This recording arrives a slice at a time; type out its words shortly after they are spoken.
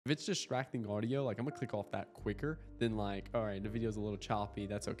If it's distracting audio, like I'm gonna click off that quicker than like, all right, the video's a little choppy.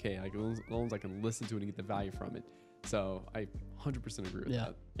 That's okay. Like as long as I can listen to it and get the value from it. So I 100% agree with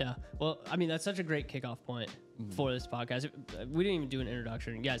that. Yeah. Well, I mean, that's such a great kickoff point for this podcast. We didn't even do an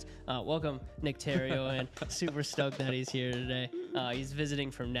introduction. Guys, welcome Nick Theriot, and super stoked that he's here today. He's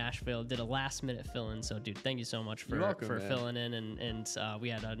visiting from Nashville, did a last minute fill-in. So, dude, thank you so much for filling in. And we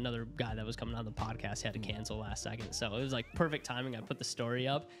had another guy that was coming on the podcast. He had to cancel last second. So it was like perfect timing. I put the story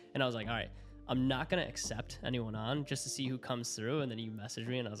up and I was like, all right, I'm not going to accept anyone on just to see who comes through. And then you messaged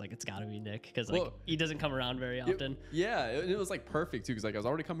me and I was like, it's got to be Nick, because like he doesn't come around very often. It was like perfect too, because like I was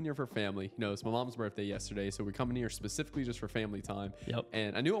already coming here for family. You know, it's my mom's birthday yesterday, so we're coming here specifically just for family time. Yep.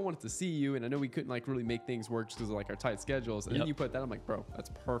 And I knew I wanted to see you, and I know we couldn't like really make things work just because of like our tight schedules. And then you put that, I'm like, bro, that's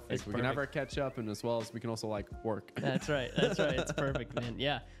perfect. We can have our catch up, and as well as we can also like work. That's right. That's right. It's perfect, man.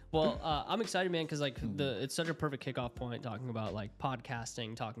 Yeah. Well, I'm excited, man, because like it's such a perfect kickoff point talking about like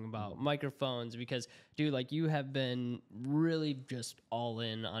podcasting, talking about microphones, because dude, like you have been really just all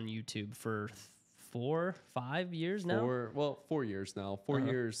in on YouTube for 4-5 years now. 4 years now. 4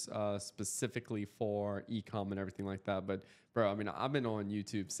 years specifically for e-com and everything like that. But bro, I mean, I've been on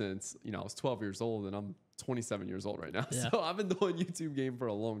YouTube since I was 12 years old, and I'm 27 years old right now. Yeah. So I've been doing YouTube game for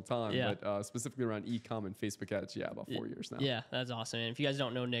a long time, but specifically around e-com and Facebook ads, about 4 years now. Yeah, that's awesome. And if you guys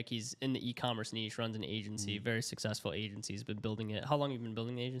don't know Nick, he's in the e-commerce niche, runs an agency, very successful agency. He's been building it. How long have you been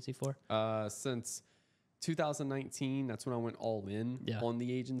building the agency for? Since 2019, that's when I went all in on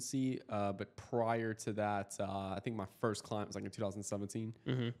the agency. But prior to that, I think my first client was like in 2017.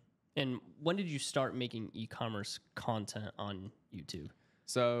 And when did you start making e-commerce content on YouTube?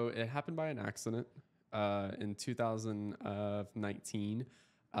 So it happened by an accident. In 2019,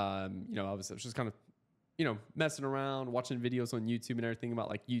 I was just kind of, messing around, watching videos on YouTube and everything about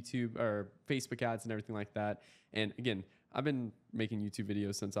like YouTube or Facebook ads and everything like that. And again, I've been making YouTube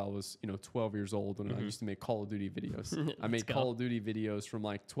videos since I was, 12 years old when I used to make Call of Duty videos. I made Call of Duty videos from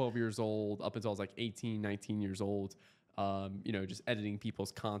like 12 years old up until I was like 18, 19 years old, just editing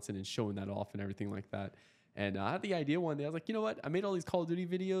people's content and showing that off and everything like that. And I had the idea one day. I was like, you know what? I made all these Call of Duty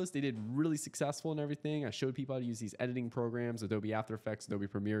videos. They did really successful and everything. I showed people how to use these editing programs, Adobe After Effects, Adobe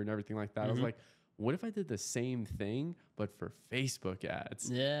Premiere, and everything like that. I was like, what if I did the same thing, but for Facebook ads?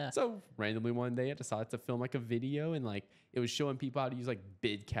 Yeah. So randomly one day I decided to film like a video, and like it was showing people how to use like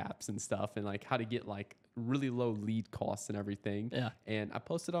bid caps and stuff, and like how to get like really low lead costs and everything. Yeah. And I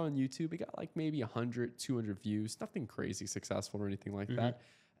posted it on YouTube. It got like maybe 100, 200 views. Nothing crazy successful or anything like that.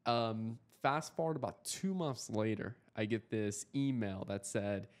 Fast forward about 2 months later, I get this email that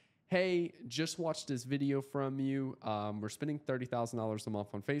said, hey, just watched this video from you. We're spending $30,000 a month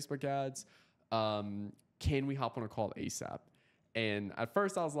on Facebook ads. Can we hop on a call ASAP? And at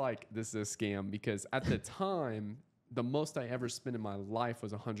first I was like, this is a scam, because at the time, the most I ever spent in my life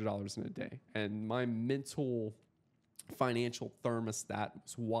was $100 in a day. And my mental financial thermostat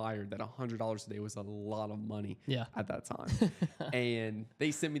was wired that $100 a day was a lot of money at that time. And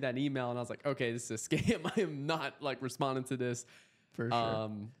they sent me that email, and I was like, okay, this is a scam. I am not like responding to this. For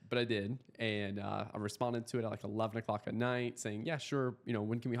sure. But I did. And I responded to it at like 11 o'clock at night saying, yeah, sure.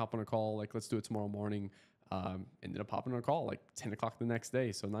 When can we hop on a call? Like, let's do it tomorrow morning. Ended up hopping on a call like 10 o'clock the next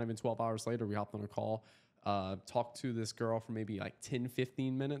day. So not even 12 hours later, we hopped on a call, talked to this girl for maybe like 10,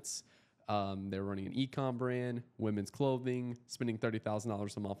 15 minutes. They were running an e-com brand, women's clothing, spending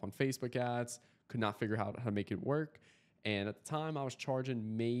 $30,000 a month on Facebook ads, could not figure out how to make it work. And at the time, I was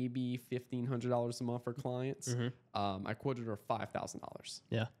charging maybe $1,500 a month for clients. I quoted her $5,000.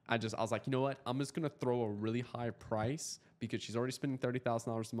 Yeah. I was like, you know what? I'm just going to throw a really high price because she's already spending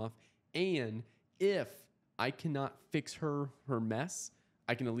 $30,000 a month. And if I cannot fix her mess,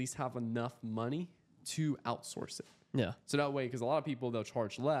 I can at least have enough money to outsource it. Yeah. So that way, because a lot of people, they'll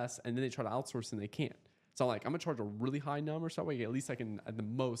charge less and then they try to outsource and they can't. So I'm going to charge a really high number. So that way, at least at the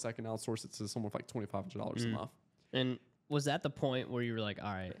most, I can outsource it to someone for like $2,500 a month. And was that the point where you were like,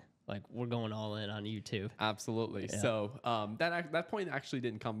 all right, like we're going all in on YouTube? Absolutely. Yeah. So that point actually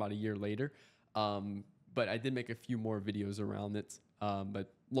didn't come about a year later. But I did make a few more videos around it.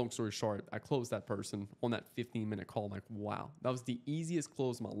 But long story short, I closed that person on that 15-minute call. I'm like, wow, that was the easiest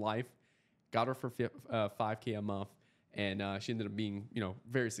close of my life. Got her for $5K a month. And she ended up being,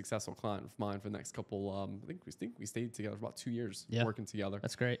 very successful client of mine for the next couple. I think we stayed together for about 2 years working together.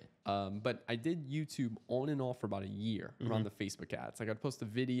 That's great. But I did YouTube on and off for about a year around the Facebook ads. Like I'd post a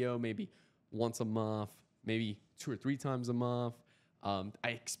video maybe once a month, maybe 2 or 3 times a month. I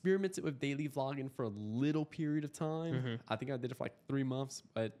experimented with daily vlogging for a little period of time. I think I did it for like 3 months,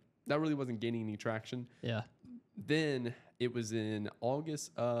 but that really wasn't gaining any traction. Yeah. Then it was in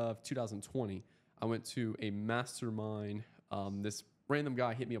August of 2020. I went to a mastermind. This random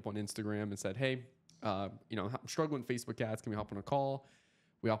guy hit me up on Instagram and said, hey, you know, I'm struggling with Facebook ads. Can we hop on a call?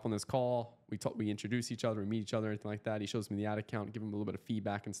 We hop on this call. We introduce each other, we meet each other, anything like that. He shows me the ad account, give him a little bit of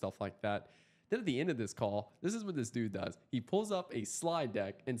feedback and stuff like that. Then at the end of this call, this is what this dude does. He pulls up a slide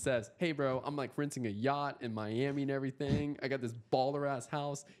deck and says, hey, bro, I'm like renting a yacht in Miami and everything. I got this baller ass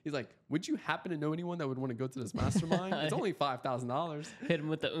house. He's like, would you happen to know anyone that would want to go to this mastermind? It's only $5,000. Hit him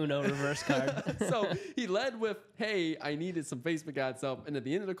with the Uno reverse card. So he led with, hey, I needed some Facebook ads up. And at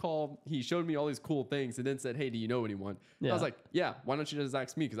the end of the call, he showed me all these cool things and then said, hey, do you know anyone? I was like, yeah, why don't you just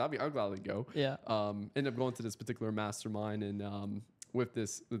ask me? Because I'll gladly go. Yeah. Ended up going to this particular mastermind and with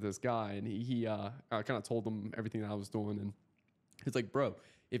this guy, and he I kind of told him everything that I was doing, and he's like, bro,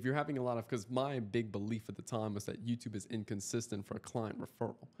 if you're having a lot of, because my big belief at the time was that YouTube is inconsistent for a client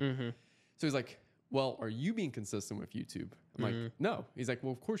referral. So he's like, well, are you being consistent with YouTube? I'm like, no. He's like,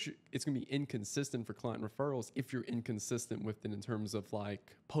 well, of course it's gonna be inconsistent for client referrals if you're inconsistent with it in terms of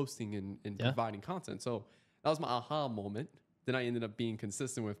like posting and providing content. So that was my aha moment. Then I ended up being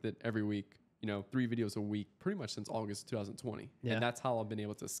consistent with it every week. You know, 3 videos a week, pretty much since August 2020. And that's how I've been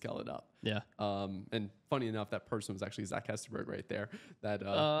able to scale it up. Yeah. And funny enough, that person was actually Zach Hesterberg right there. That did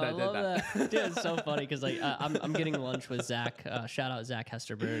that. Dude, it's so funny because like I'm getting lunch with Zach. Shout out Zach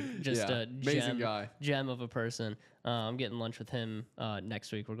Hesterberg. Just a amazing guy. Gem of a person. I'm getting lunch with him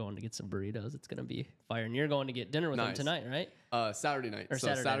next week. We're going to get some burritos. It's gonna be fire. And you're going to get dinner with him tonight, right? Saturday night. Or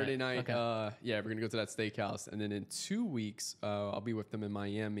so Saturday night. Okay. Yeah, we're gonna go to that steakhouse, and then in 2 weeks, I'll be with them in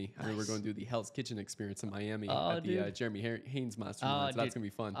Miami. And then we're going to do the Hell's Kitchen experience in Miami at the Jeremy Haynes Mastermind. So that's gonna be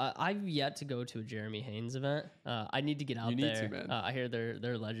fun. I've yet to go to a Jeremy Haynes event. I need to get out there. You need to, man. I hear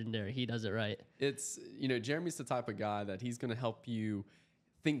they're legendary. He does it right. It's, you know, Jeremy's the type of guy that he's gonna help you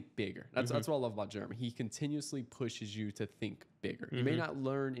think bigger. That's what I love about Jeremy. He continuously pushes you to think bigger. You may not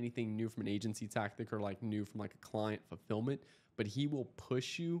learn anything new from an agency tactic or like new from like a client fulfillment, but he will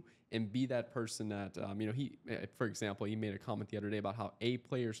push you and be that person that, you know, he, for example, he made a comment the other day about how A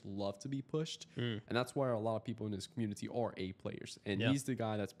players love to be pushed. And that's why a lot of people in his community are A players. And he's the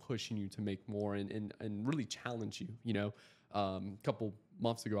guy that's pushing you to make more and really challenge you. You know, a couple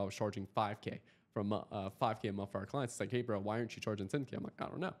months ago, I was charging $5K from $5K a month for our clients. It's like, hey, bro, why aren't you charging $10K? I'm like, I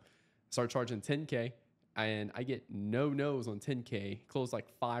don't know. Start charging $10K, and I get no no's on $10K. Closed like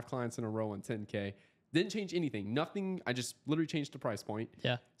 5 clients in a row on $10K. Didn't change anything. Nothing. I just literally changed the price point.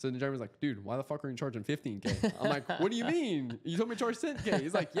 Yeah. So the driver's like, dude, why the fuck are you charging $15K? I'm like, what do you mean? You told me to charge $10K.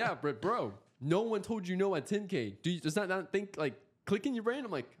 He's like, yeah, but bro, no one told you no at $10K. Does that not think like click in your brain?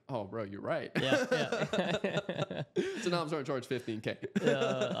 I'm like, oh, bro, you're right. Yeah. So now I'm starting to charge $15K.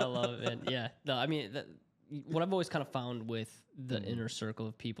 I love it. Yeah. No, I mean, what I've always kind of found with the inner circle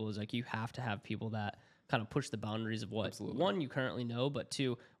of people is like you have to have people that kind of push the boundaries of what one you currently know, but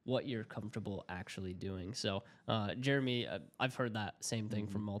 2 what you're comfortable actually doing. So Jeremy, I've heard that same thing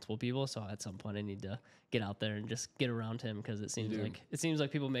from multiple people. So at some point I need to get out there and just get around him because it seems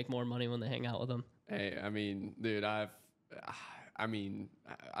like people make more money when they hang out with him. Hey, I mean, dude, I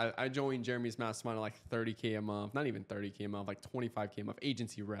joined Jeremy's mastermind at like $30K a month, not even $30K a month, like $25K a month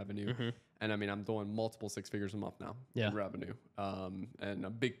agency revenue. And I mean, I'm doing multiple 6 figures a month now in revenue. And a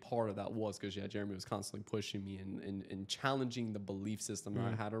big part of that was because, Jeremy was constantly pushing me and challenging the belief system that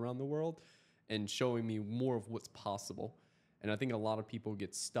I had around the world and showing me more of what's possible. And I think a lot of people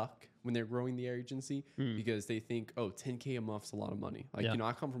get stuck when they're growing the agency because they think, oh, $10K a month is a lot of money. Like, you know,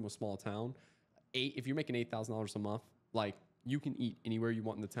 I come from a small town. If you're making $8,000 a month, like, you can eat anywhere you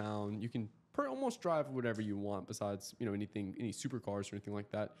want in the town. You can almost drive whatever you want besides, you know, any supercars or anything like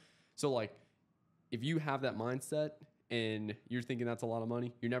that. So like, if you have that mindset and you're thinking that's a lot of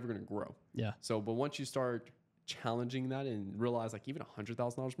money, you're never going to grow. Yeah. So, but once you start challenging that and realize like even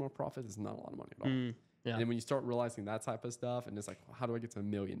 $100,000 more profit is not a lot of money at all. Yeah. And then when you start realizing that type of stuff and it's like, how do I get to $1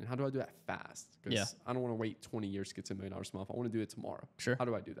 million? And how do I do that fast? Because I don't want to wait 20 years to get to $1 million a month. I want to do it tomorrow. Sure. How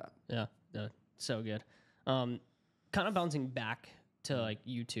do I do that? Yeah. So good. Kind of bouncing back to like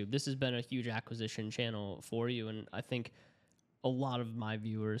YouTube, this has been a huge acquisition channel for you. And I think a lot of my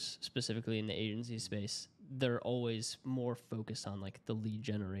viewers, specifically in the agency space, they're always more focused on like the lead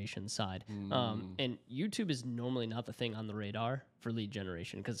generation side. And YouTube is normally not the thing on the radar for lead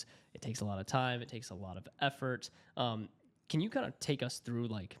generation because it takes a lot of time. It takes a lot of effort. Can you kind of take us through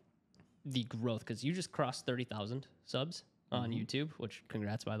like the growth? Because you just crossed 30,000 subs on YouTube, which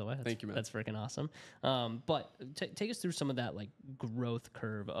congrats, by the way. Thank you, man. That's freaking awesome. But take us through some of that like growth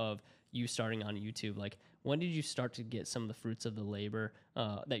curve of you starting on YouTube. Like, when did you start to get some of the fruits of the labor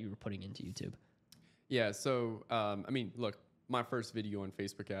that you were putting into YouTube? Yeah. So, I mean, look, my first video on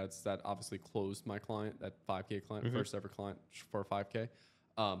Facebook ads that obviously closed my client, that 5K client, first ever client for 5K.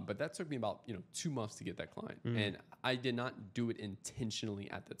 But that took me about 2 months to get that client, and I did not do it intentionally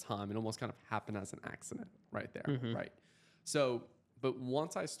at the time. It almost kind of happened as an accident right there, right? So, but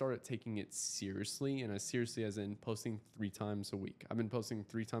once I started taking it seriously, and as seriously as in posting 3 times a week, I've been posting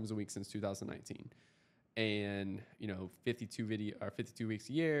 3 times a week since 2019, and 52 weeks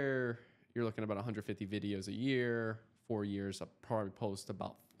a year, you're looking at about 150 videos a year. 4 years, I'll probably post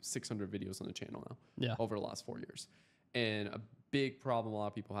about 600 videos on the channel now over the last 4 years. And a big problem a lot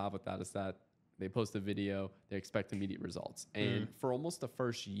of people have with that is that they post a video, they expect immediate results. And for almost the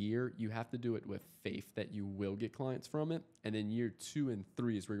first year, you have to do it with faith that you will get clients from it. And then year 2 and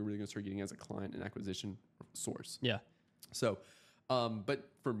 3 is where you're really going to start getting as a client and acquisition source. Yeah. So, but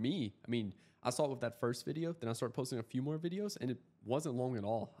for me, I mean, I saw it with that first video, then I started posting a few more videos, and it wasn't long at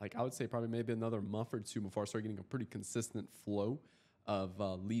all. Like, I would say probably maybe another month or 2 before I started getting a pretty consistent flow of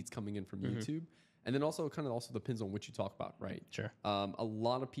leads coming in from YouTube. And then also, it kind of also depends on what you talk about, right? Sure. A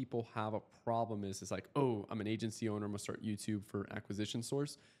lot of people have a problem is it's like, oh, I'm an agency owner, I'm gonna start YouTube for acquisition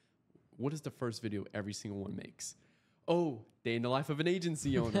source. What is the first video every single one makes? Oh, day in the life of an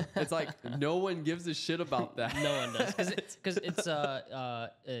agency owner. It's like no one gives a shit about that. No one does, because it's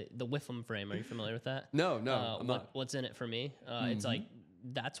the Whiffum frame. Are you familiar with that? No, I'm not. What's in it for me? It's like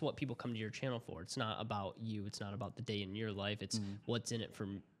that's what people come to your channel for. It's not about you. It's not about the day in your life. It's what's in it for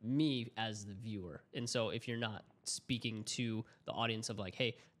me as the viewer. And so if you're not speaking to the audience of like,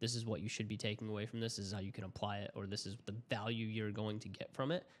 hey, this is what you should be taking away from this is how you can apply it, or this is the value you're going to get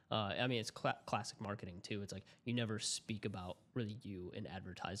from it. I mean, it's classic marketing too. It's like you never speak about really you in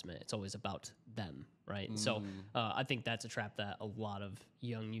advertisement. It's always about them, right? And so I think that's a trap that a lot of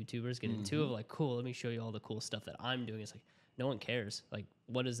young YouTubers get into of like, cool, let me show you all the cool stuff that I'm doing. It's like, no one cares. Like,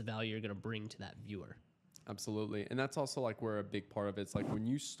 what is the value you're going to bring to that viewer? Absolutely. And that's also like where a big part of it's like when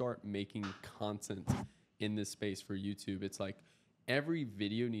you start making content in this space for YouTube, it's like every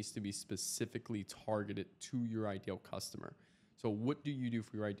video needs to be specifically targeted to your ideal customer. So what do you do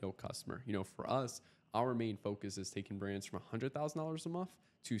for your ideal customer? For us, our main focus is taking brands from $100,000 a month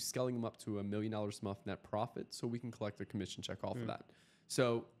to scaling them up to $1 million a month net profit so we can collect a commission check off of that.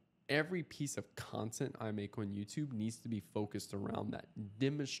 So every piece of content I make on YouTube needs to be focused around that,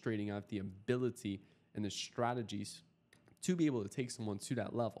 demonstrating I have the ability and the strategies to be able to take someone to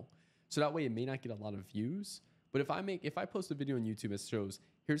that level. So that way it may not get a lot of views, but if I post a video on YouTube that shows,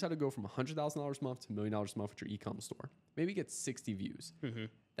 here's how to go from $100,000 a month to $1 million a month with your e-com store, maybe get 60 views.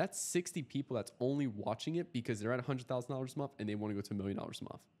 That's 60 people that's only watching it because they're at $100,000 a month and they want to go to $1 million a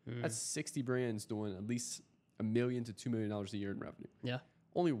month. That's 60 brands doing at least $1 million to $2 million a year in revenue. Yeah.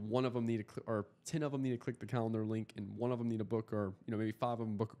 Only one of them need to or 10 of them need to click the calendar link, and one of them need a book, or maybe 5 of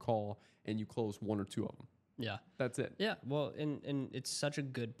them book a call, and you close 1 or 2 of them. Yeah, that's it. Yeah, well, and it's such a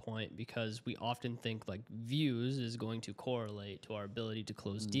good point because we often think like views is going to correlate to our ability to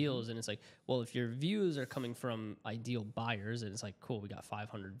close deals, and it's like, well, if your views are coming from ideal buyers, and it's like, cool, we got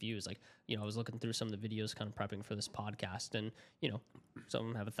 500 views. Like, I was looking through some of the videos, kind of prepping for this podcast, and some of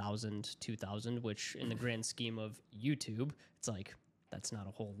them have 1,000, 2,000, which in the grand scheme of YouTube, it's like, that's not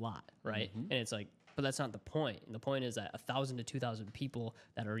a whole lot, right? And it's like, but that's not the point. The point is that 1,000 to 2,000 people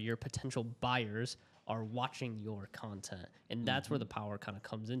that are your potential buyers are watching your content. And that's where the power kind of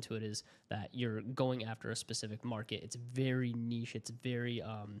comes into it, is that you're going after a specific market. It's very niche. It's very,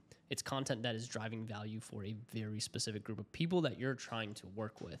 it's content that is driving value for a very specific group of people that you're trying to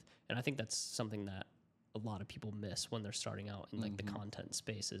work with. And I think that's something that a lot of people miss when they're starting out in like the content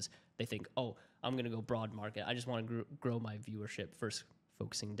spaces. They think, oh, I'm going to go broad market. I just want to grow my viewership, first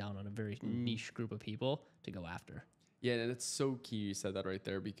focusing down on a very niche group of people to go after. Yeah, and it's so key you said that right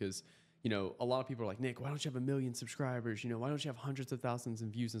there because, a lot of people are like, Nick, why don't you have 1 million subscribers? Why don't you have hundreds of thousands of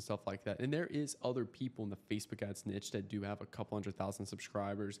views and stuff like that? And there is other people in the Facebook ads niche that do have a couple 100,000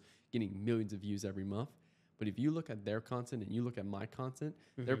 subscribers getting millions of views every month. But if you look at their content and you look at my content,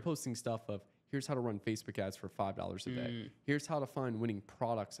 they're posting stuff of, here's how to run Facebook ads for $5 a day. Here's how to find winning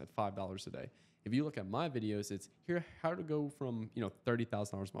products at $5 a day. If you look at my videos, it's here how to go from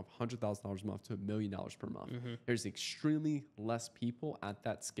 $30,000 a month, $100,000 a month to $1 million per month. There's extremely less people at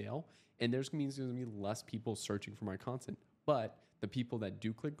that scale, and there's going to be less people searching for my content. But the people that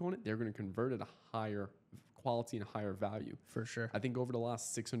do click on it, they're going to convert at a higher quality and higher value. For sure. I think over the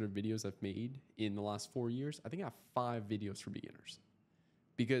last 600 videos I've made in the last 4 years, I think I have 5 videos for beginners,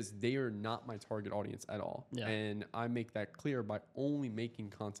 because they are not my target audience at all. Yeah. And I make that clear by only making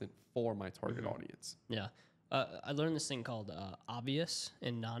content for my target audience. Yeah. I learned this thing called obvious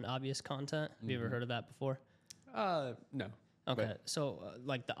and non-obvious content. Have you ever heard of that before? No. Okay. So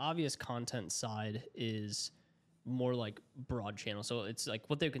like the obvious content side is more like broad channels. So it's like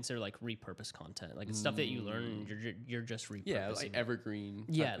what they would consider like repurposed content. Like it's stuff that you learn and you're just repurposing. Yeah, like evergreen.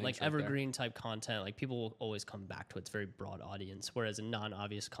 Yeah, like evergreen type content. Like people will always come back to it. It's very broad audience. Whereas a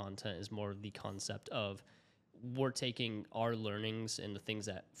non-obvious content is more of the concept of we're taking our learnings and the things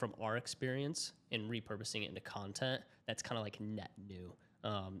that from our experience and repurposing it into content that's kind of like net new.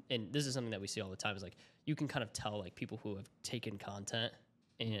 And this is something that we see all the time is like you can kind of tell like people who have taken content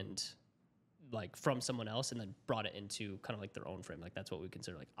and like from someone else and then brought it into kind of like their own frame. Like that's what we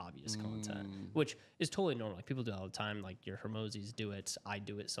consider like obvious content, which is totally normal. Like people do it all the time. Like your Hermosis do it. I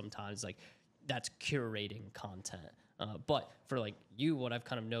do it sometimes. Like that's curating content. But for like you, what I've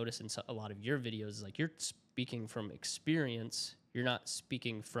kind of noticed in a lot of your videos is like you're speaking from experience. You're not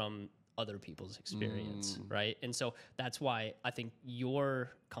speaking from other people's experience, right? And so that's why I think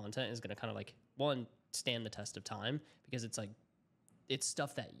your content is going to kind of like, one, stand the test of time because it's like, it's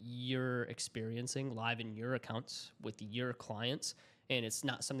stuff that you're experiencing live in your accounts with your clients, and it's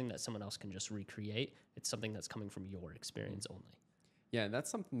not something that someone else can just recreate. It's something that's coming from your experience only. Yeah, and that's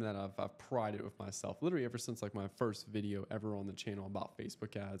something that I've prided with myself literally ever since like my first video ever on the channel about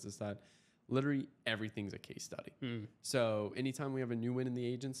Facebook ads is that literally everything's a case study. So anytime we have a new win in the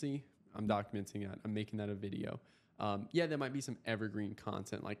agency, I'm documenting that. I'm making that a video. Yeah, there might be some evergreen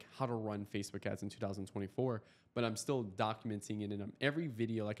content like how to run Facebook ads in 2024, but I'm still documenting it in every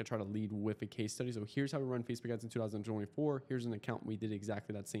video. Like I try to lead with a case study. So here's how we run Facebook ads in 2024. Here's an account we did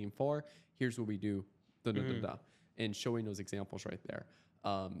exactly that same for. Here's what we do, and showing those examples right there.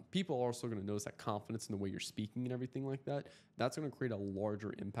 People are also going to notice that confidence in the way you're speaking and everything like that. That's going to create a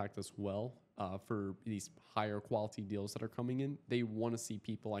larger impact as well for these higher quality deals that are coming in. They want to see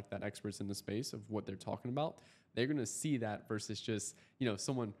people like that, experts in the space of what they're talking about. They're going to see that versus just,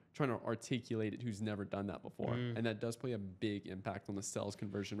 someone trying to articulate it who's never done that before. And that does play a big impact on the sales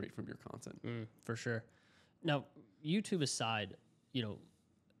conversion rate from your content. For sure. Now, YouTube aside,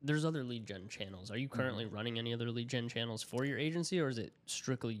 there's other lead gen channels. Are you currently running any other lead gen channels for your agency, or is it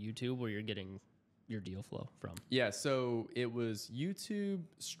strictly YouTube where you're getting your deal flow from? Yeah, so it was YouTube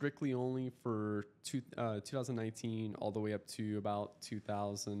strictly only for 2019 all the way up to about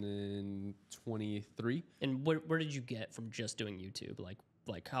 2023. And where did you get from just doing YouTube? Like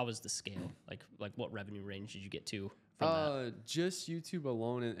how was the scale? Like what revenue range did you get to from that? Just YouTube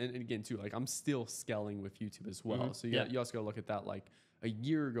alone, and again too, like I'm still scaling with YouTube as well. So you also got to look at that. Like a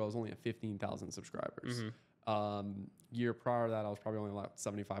year ago, I was only at 15,000 subscribers. Year prior to that, I was probably only like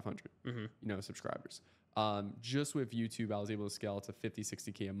 7,500, subscribers. Just with YouTube, I was able to scale to 50,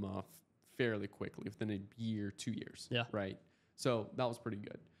 60K a month fairly quickly within a year, 2 years. Yeah. Right. So that was pretty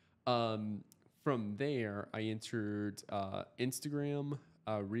good. From there, I entered Instagram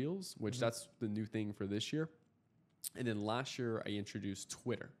Reels, which that's the new thing for this year. And then last year, I introduced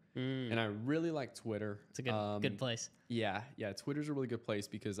Twitter. And I really like Twitter. It's a good place. Yeah. Twitter's a really good place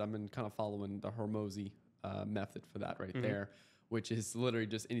because I've been kind of following the Hermosi method for that right there, which is literally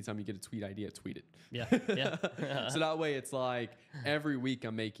just anytime you get a tweet idea, tweet it. Yeah. So that way it's like every week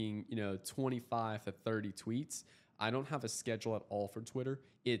I'm making, 25 to 30 tweets. I don't have a schedule at all for Twitter.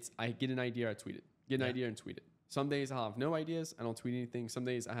 It's I get an idea, I tweet it. Get an idea and tweet it. Some days I'll have no ideas. I don't tweet anything. Some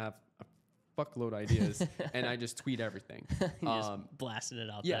days I have a fuckload ideas and I just tweet everything. Just blasting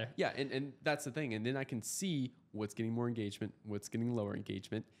it out there. Yeah, and that's the thing. And then I can see what's getting more engagement, what's getting lower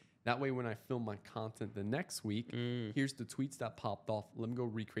engagement. That way, when I film my content the next week, here's the tweets that popped off. Let me go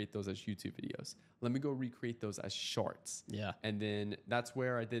recreate those as YouTube videos. Let me go recreate those as shorts. Yeah. And then that's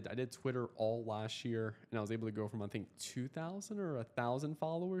where I did Twitter all last year, and I was able to go from, I think, 2,000 or 1,000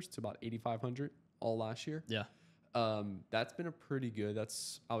 followers to about 8,500 all last year. Yeah. That's been a pretty good,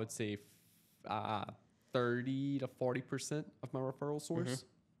 I would say, 30 to 40% of my referral source.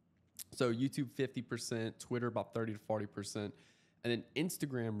 So YouTube 50%, Twitter about 30 to 40%. And then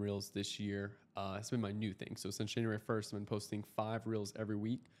Instagram Reels this year has been my new thing. So since January 1st, I've been posting 5 Reels every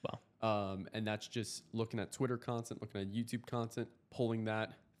week. Wow. And that's just looking at Twitter content, looking at YouTube content, pulling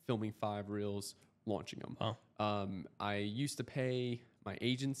that, filming 5 Reels, launching them. Wow. I used to pay my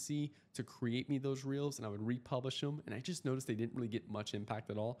agency to create me those Reels, and I would republish them. And I just noticed they didn't really get much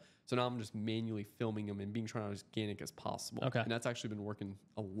impact at all. So now I'm just manually filming them and trying to as organic as possible. Okay. And that's actually been working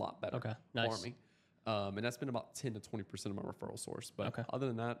a lot better for me. And that's been about 10 to 20% of my referral source. But other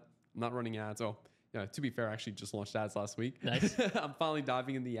than that, I'm not running ads. Oh, yeah, to be fair, I actually just launched ads last week. Nice. I'm finally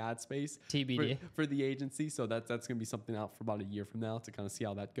diving in the ad space. TBD. For the agency. So that's going to be something out for about a year from now to kind of see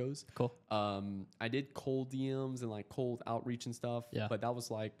how that goes. Cool. I did cold DMs and like cold outreach and stuff. Yeah. But that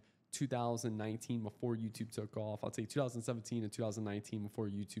was like 2019 before YouTube took off. I'd say 2017 and 2019 before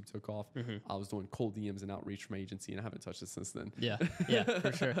YouTube took off. I was doing cold DMs and outreach from my agency, and I haven't touched it since then. Yeah,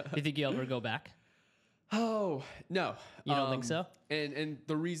 for sure. Do you think you'll ever go back? Oh no, You don't think so? And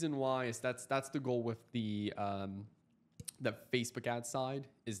the reason why is that's the goal with the Facebook ad side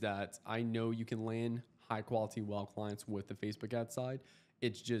is that I know you can land high quality well clients with the Facebook ad side.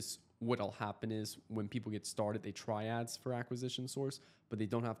 It's just what'll happen is when people get started, they try ads for acquisition source, but they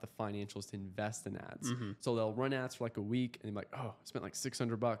don't have the financials to invest in ads. So they'll run ads for like a week and they're like, oh, I spent like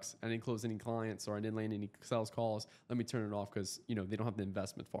 $600. I didn't close any clients or I didn't land any sales calls. Let me turn it off because, you know, they don't have the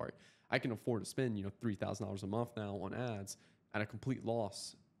investment for it. I can afford to spend, you know, $3,000 a month now on ads at a complete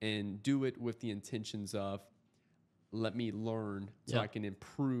loss and do it with the intentions of let me learn so I can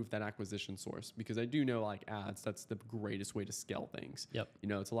improve that acquisition source, because I do know like ads, that's the greatest way to scale things. You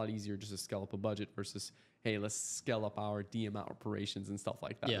know, it's a lot easier just to scale up a budget versus, hey, let's scale up our DM operations and stuff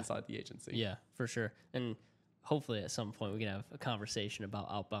like that inside the agency. Yeah, for sure. And hopefully at some point we can have a conversation about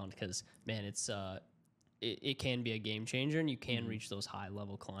outbound, because man, it's it can be a game changer, and you can reach those high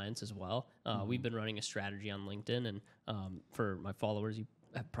level clients as well. We've been running a strategy on LinkedIn, and for my followers, you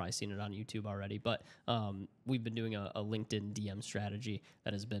have probably seen it on YouTube already, but we've been doing a LinkedIn DM strategy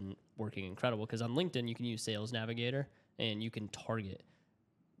that has been working incredible, because on LinkedIn you can use Sales Navigator and you can target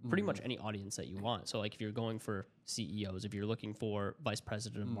pretty much any audience that you want. So like if you're going for CEOs, if you're looking for vice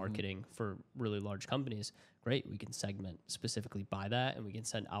president of marketing for really large companies, great, we can segment specifically by that and we can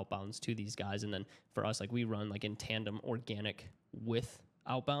send outbounds to these guys. And then for us, like we run like in tandem organic with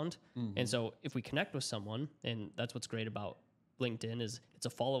outbound. And so if we connect with someone, and that's what's great about LinkedIn is it's a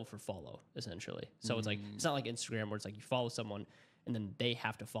follow for follow essentially. So it's like, it's not like Instagram where it's like you follow someone and then they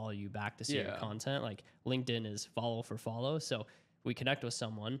have to follow you back to see your content. Like LinkedIn is follow for follow. So we connect with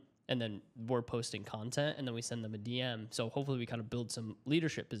someone and then we're posting content and then we send them a DM. So hopefully we kind of build some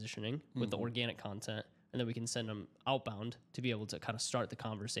leadership positioning with the organic content, and then we can send them outbound to be able to kind of start the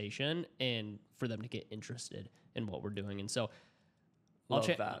conversation and for them to get interested in what we're doing. And so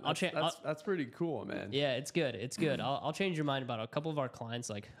That's pretty cool, man. Yeah, it's good. It's good. I'll change your mind about a couple of our clients.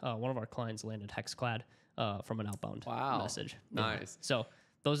 Like one of our clients landed Hexclad from an outbound message. Nice. So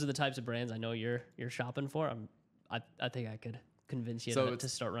those are the types of brands I know you're shopping for. I think I could convince you to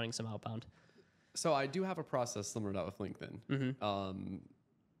start running some outbound. So I do have a process similar to that with LinkedIn.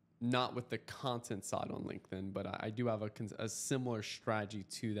 Not with the content side on LinkedIn, but I do have a similar strategy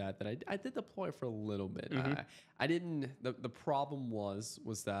to that I did deploy for a little bit. I didn't. The problem was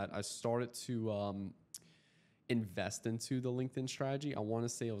that I started to invest into the LinkedIn strategy. I want to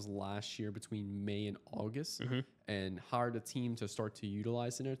say it was last year between May and August, and hired a team to start to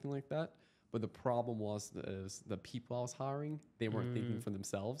utilize it and everything like that. But the problem was the people I was hiring, they weren't thinking for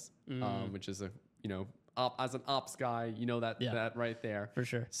themselves, which is as an ops guy, you know that right there. For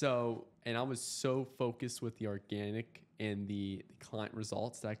sure. So, and I was so focused with the organic and the client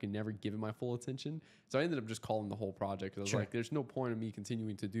results that I could never give it my full attention. So I ended up just calling the whole project. I was like, there's no point in me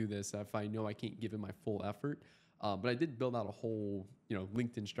continuing to do this if I know I can't give it my full effort. But I did build out a whole,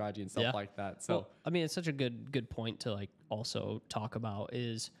 LinkedIn strategy and stuff like that. So, I mean, it's such a good point to like also talk about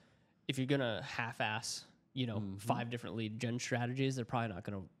is if you're going to half-ass, 5 different lead gen strategies, they're probably not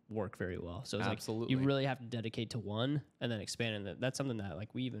going to work very well. So it's like you really have to dedicate to one and then expand. And that's something that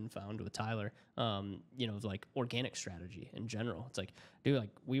like we even found with Tyler, like organic strategy in general. It's like, dude, like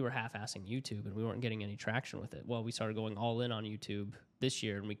we were half-assing YouTube and we weren't getting any traction with it. Well, we started going all in on YouTube this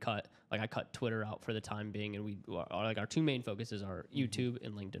year, and I cut Twitter out for the time being, and our 2 main focuses are YouTube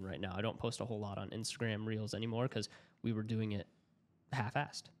and LinkedIn right now. I don't post a whole lot on Instagram Reels anymore because we were doing it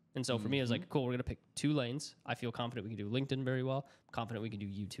half-assed. And so for me, it was like, cool, we're going to pick 2 lanes. I feel confident we can do LinkedIn very well, confident we can do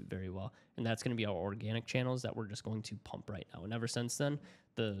YouTube very well. And that's going to be our organic channels that we're just going to pump right now. And ever since then,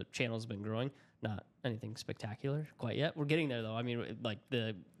 the channel's been growing. Not anything spectacular quite yet. We're getting there, though. I mean, like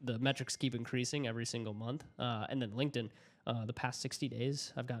the metrics keep increasing every single month. And then LinkedIn, the past 60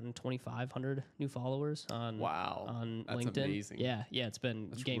 days, I've gotten 2,500 new followers on LinkedIn. That's amazing. Yeah, it's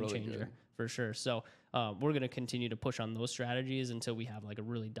been a game changer for sure. So we're going to continue to push on those strategies until we have like a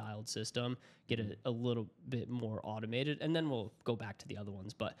really dialed system, get it a little bit more automated, and then we'll go back to the other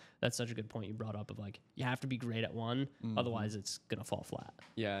ones. But that's such a good point you brought up of like, you have to be great at one, otherwise it's going to fall flat.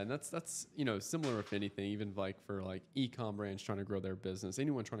 Yeah, and that's similar if anything, even like for like e-com brands trying to grow their business,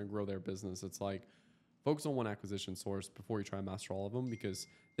 anyone trying to grow their business, it's like focus on one acquisition source before you try to master all of them, because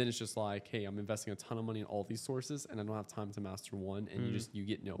then it's just like, hey, I'm investing a ton of money in all these sources and I don't have time to master one, and you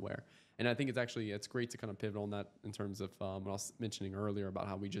get nowhere. And I think it's great to kind of pivot on that in terms of what I was mentioning earlier about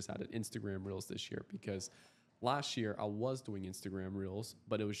how we just added Instagram Reels this year, because last year I was doing Instagram Reels,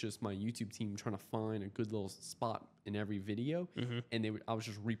 but it was just my YouTube team trying to find a good little spot in every video, and I was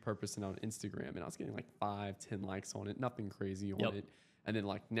just repurposing it on Instagram, and I was getting like 5-10 likes on it, nothing crazy on it. And then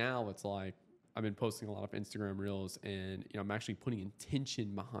like now it's like I've been posting a lot of Instagram reels, and I'm actually putting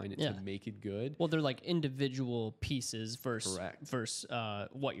intention behind it to make it good. Well, they're like individual pieces versus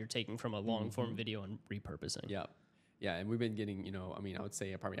what you're taking from a long form video and repurposing. Yeah, and we've been getting, I would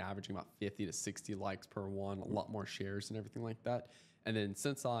say probably averaging about 50 to 60 likes per one, a lot more shares and everything like that. And then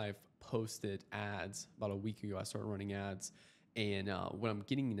since I've posted ads about a week ago, I started running ads. And what I'm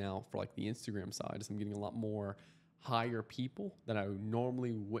getting now for like the Instagram side is I'm getting a lot more higher people that I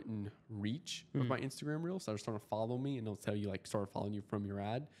normally wouldn't reach with my Instagram reels. So they're starting to follow me, and they'll tell you like start following you from your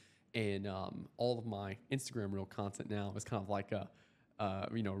ad. And all of my Instagram reel content now is kind of like a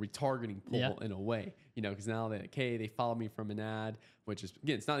retargeting pull in a way, because now they follow me from an ad, which is,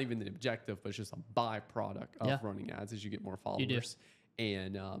 again, it's not even the objective, but it's just a byproduct of running ads as you get more followers.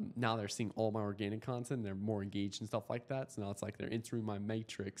 And now they're seeing all my organic content, and they're more engaged and stuff like that. So now it's like they're entering my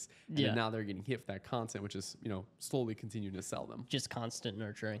matrix, and then now they're getting hit with that content, which is, slowly continuing to sell them. Just constant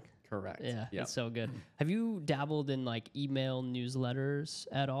nurturing. Correct. Yeah, it's so good. Have you dabbled in like email newsletters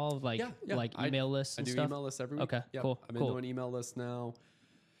at all? Like like email lists and stuff? I do email lists every week. Okay, cool. I've been doing email lists now.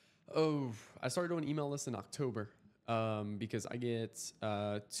 I started doing email lists in October because I get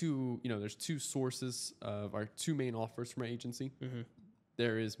there's two sources of our two main offers from my agency.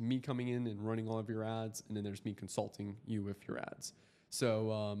 There is me coming in and running all of your ads, and then there's me consulting you with your ads.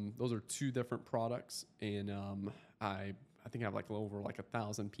 So those are two different products, and I think I have like over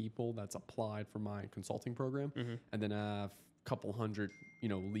 1,000 people that's applied for my consulting program, and then I have a couple hundred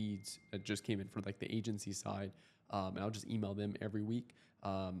leads that just came in for like the agency side, and I'll just email them every week.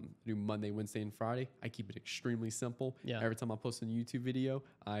 Do Monday, Wednesday, and Friday. I keep it extremely simple. Every time I post a YouTube video,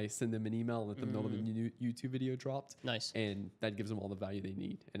 I send them an email and let them know when the new YouTube video dropped. Nice. And that gives them all the value they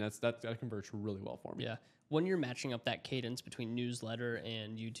need. And that converts really well for me. Yeah. When you're matching up that cadence between newsletter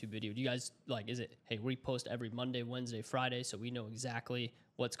and YouTube video, do you guys is it, hey, we post every Monday, Wednesday, Friday, so we know exactly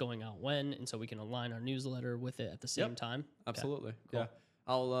what's going out when, and so we can align our newsletter with it at the same time? Absolutely. Okay. Cool. Yeah.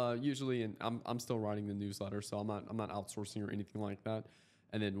 I'll usually, and I'm still writing the newsletter, so I'm not outsourcing or anything like that.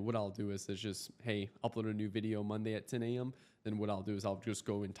 And then what I'll do is just, hey, upload a new video Monday at 10 a.m. Then what I'll do is I'll just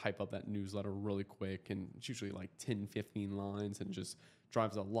go and type up that newsletter really quick. And it's usually like 10, 15 lines, and just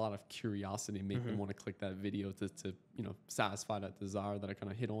drives a lot of curiosity and make them want to click that video to satisfy that desire that I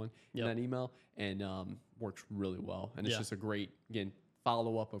kind of hit on in that email. And works really well. And it's just a great, again,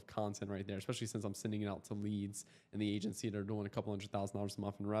 follow-up of content right there, especially since I'm sending it out to leads in the agency that are doing a couple $100,000 a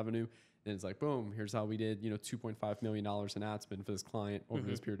month in revenue. And it's like, boom, here's how we did, $2.5 million in ad spend for this client over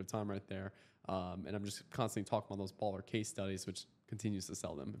this period of time right there. And I'm just constantly talking about those baller case studies, which continues to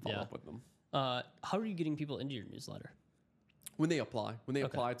sell them and follow up with them. How are you getting people into your newsletter? When they apply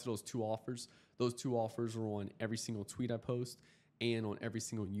to those two offers are on every single tweet I post and on every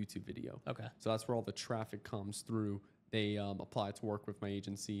single YouTube video. Okay. So that's where all the traffic comes through. They apply to work with my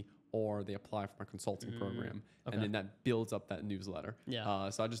agency, or they apply for my consulting program, and then that builds up that newsletter.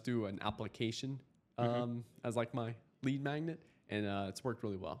 So I just do an application as like my lead magnet, and it's worked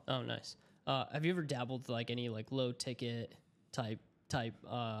really well. Oh, nice. Have you ever dabbled like any like low ticket type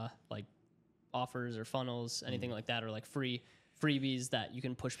like offers or funnels, anything like that, or like freebies that you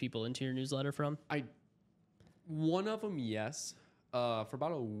can push people into your newsletter from? One of them, yes, for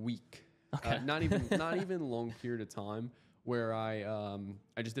about a week. Okay. Not even a long period of time, where I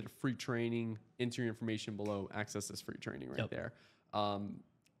just did a free training, enter your information below, access this free training right there.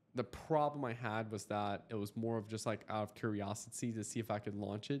 The problem I had was that it was more of just like out of curiosity to see if I could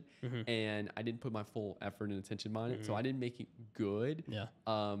launch it, and I didn't put my full effort and attention behind it, so I didn't make it good.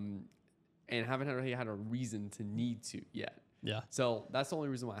 And haven't really had a reason to need to yet. So that's the only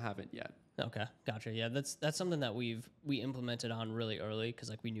reason why I haven't yet. Okay, gotcha. Yeah, that's something that we implemented on really early, because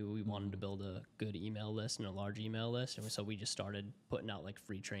like we knew we wanted to build a good email list and a large email list, and so we just started putting out like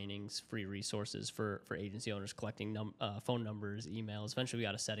free trainings, free resources for agency owners, collecting phone numbers, emails. Eventually, we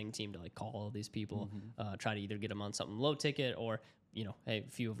got a setting team to like call all these people, try to either get them on something low ticket, or hey, a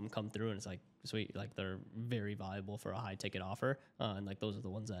few of them come through and it's like sweet, like they're very valuable for a high ticket offer, and like those are the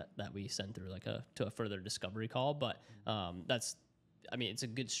ones that we send through like to a further discovery call. But it's a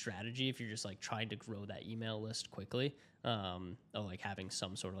good strategy if you're just like trying to grow that email list quickly, or like having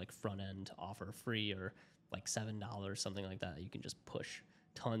some sort of like front end offer free, or like $7, something like that. You can just push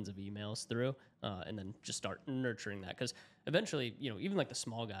tons of emails through, and then just start nurturing that. Because eventually, even like the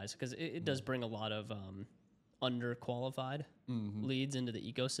small guys, because it does bring a lot of underqualified leads into the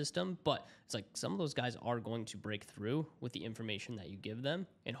ecosystem, but it's like some of those guys are going to break through with the information that you give them,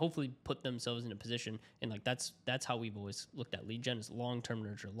 and hopefully put themselves in a position. And like that's how we've always looked at lead gen, is long-term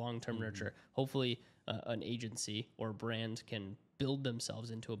nurture. Hopefully an agency or a brand can build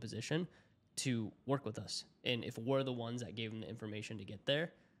themselves into a position to work with us, and if we're the ones that gave them the information to get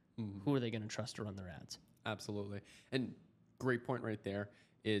there, who are they going to trust to run their ads? Absolutely. And great point right there.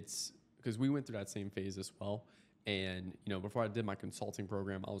 It's because we went through that same phase as well. And, you know, before I did my consulting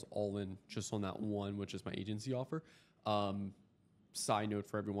program, I was all in just on that one, which is my agency offer. Side note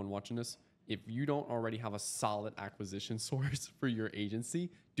for everyone watching this, if you don't already have a solid acquisition source for your agency,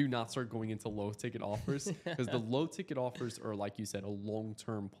 do not start going into low ticket offers, because the low ticket offers are, like you said, a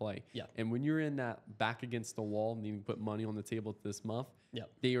long-term play. Yeah. And when you're in that back against the wall, needing to put money on the table this month,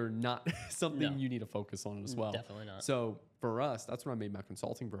 they are not something you need to focus on as well. Definitely not. So for us, that's when I made my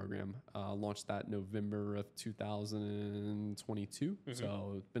consulting program. Launched that November of 2022.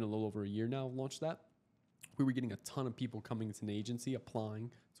 So it's been a little over a year now. I've launched that. We were getting a ton of people coming into an agency, applying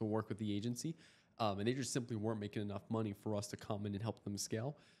to work with the agency. And they just simply weren't making enough money for us to come in and help them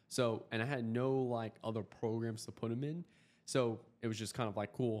scale. So, and I had no like other programs to put them in. So it was just kind of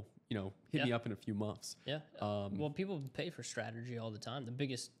like, cool, you know, hit me up in a few months. Yeah. Well, people pay for strategy all the time. The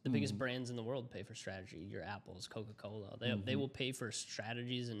biggest brands in the world pay for strategy. Your Apples, Coca-Cola, they will pay for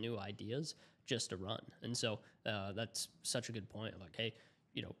strategies and new ideas just to run. And so that's such a good point. Like, hey,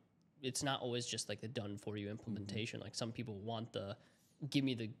 you know, it's not always just like the done for you implementation. Like some people want the give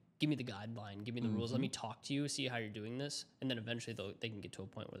me the guideline, give me the rules, let me talk to you, see how you're doing this, and then eventually they can get to a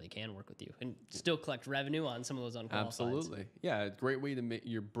point where they can work with you and still collect revenue on some of those unqualified. Absolutely. Yeah, a great way to make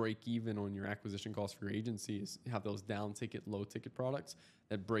your break even on your acquisition costs for your agency is have those down ticket, low ticket products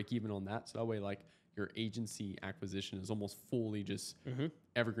that break even on that. So that way, like, your agency acquisition is almost fully just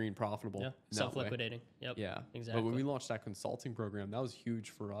evergreen profitable. Yeah, self-liquidating. Yep. Yeah, exactly. But when we launched that consulting program, that was huge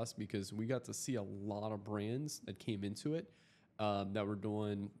for us because we got to see a lot of brands that came into it that were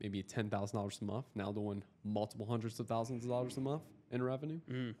doing maybe $10,000 a month, now doing multiple hundreds of thousands of dollars a month in revenue.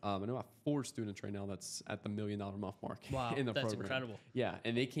 I know I have 4 students right now that's at the $1 million a month mark in the program. That's incredible. Yeah,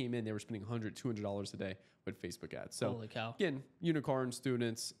 and they came in, they were spending $100, $200 a day with Facebook ads. So holy cow. Again, unicorn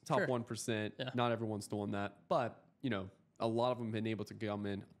students, top 1%. Yeah. Not everyone's doing that, but you know, a lot of them have been able to come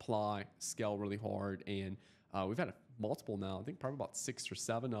in, apply, scale really hard, and we've had multiple now. I think probably about 6 or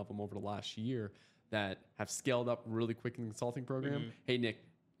 7 of them over the last year that have scaled up really quick in the consulting program. Hey, Nick,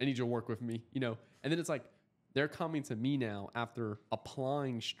 I need you to work with me, you know. And then it's like they're coming to me now after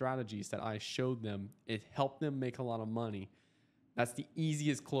applying strategies that I showed them. It helped them make a lot of money. That's the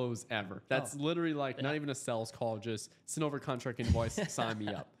easiest close ever. That's literally like not even a sales call, just send over a contract invoice, sign me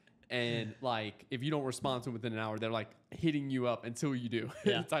up. And like, if you don't respond to it within an hour, they're like hitting you up until you do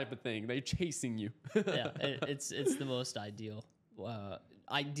type of thing. They're chasing you. It's the most ideal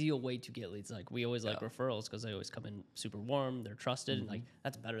way to get leads. Like we always like referrals because they always come in super warm, they're trusted, and like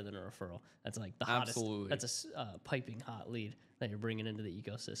that's better than a referral. That's like the hottest. Absolutely. That's a piping hot lead that you're bringing into the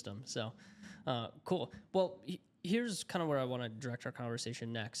ecosystem. So cool. Well, here's kind of where I want to direct our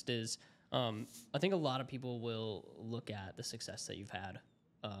conversation next is I think a lot of people will look at the success that you've had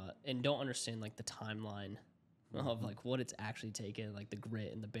and don't understand like the timeline of like what it's actually taken, like the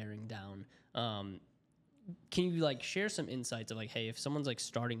grit and the bearing down. Can you like share some insights of like, hey, if someone's like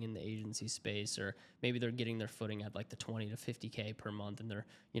starting in the agency space, or maybe they're getting their footing at like the 20 to 50K per month and they're,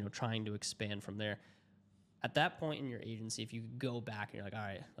 you know, trying to expand from there. At that point in your agency, if you go back and you're like, all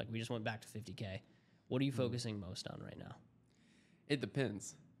right, like we just went back to 50K, what are you focusing most on right now? It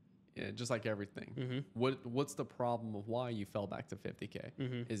depends. Yeah, just like everything. What's the problem of why you fell back to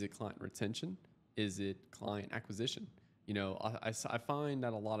 50K? Is it client retention? Is it client acquisition? You know, I find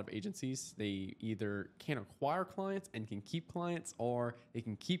that a lot of agencies, they either can't acquire clients and can keep clients, or they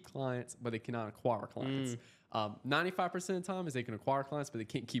can keep clients, but they cannot acquire clients. 95% of the time is they can acquire clients, but they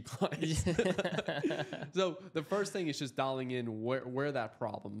can't keep clients. So the first thing is just dialing in where that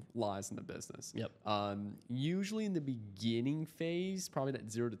problem lies in the business. Usually in the beginning phase, probably that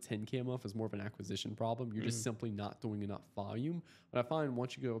 0 to 10K a month is more of an acquisition problem. You're just simply not doing enough volume. But I find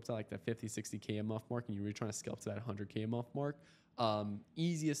once you go up to like that 50, 60K a month mark and you're really trying to scale up to that 100K a month mark,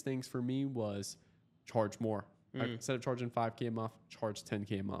 easiest things for me was charge more. Instead of charging 5K a month, charge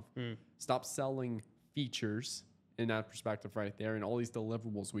 10K a month. Stop selling features in that perspective right there and all these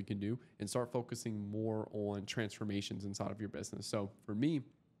deliverables we can do, and start focusing more on transformations inside of your business. So for me,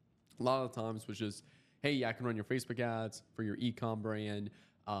 a lot of the times was just, hey, yeah, I can run your Facebook ads for your e-com brand.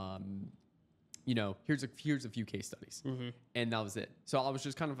 You know, here's a few case studies. And that was it. So I was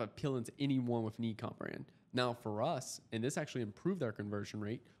just kind of appealing to anyone with an e-com brand. Now for us, and this actually improved our conversion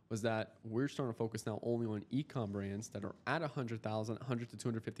rate, was that we're starting to focus now only on e-com brands that are at 100,000, 100 to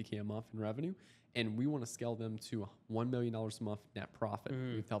 250K a month in revenue. And we want to scale them to $1 million a month net profit.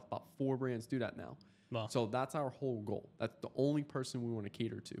 We've helped about 4 brands do that now. Wow. So that's our whole goal. That's the only person we want to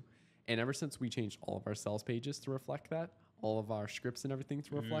cater to. And ever since we changed all of our sales pages to reflect that, all of our scripts and everything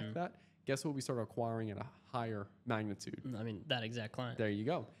to reflect that, guess what we started acquiring at a higher magnitude? I mean, that exact client. There you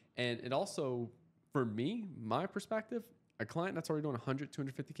go. And it also, for me, my perspective, a client that's already doing 100,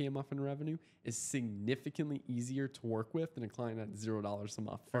 250K a month in revenue is significantly easier to work with than a client at $0 a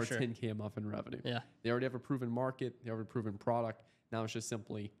month or 10K a month in revenue. Yeah. They already have a proven market. They have a proven product. Now it's just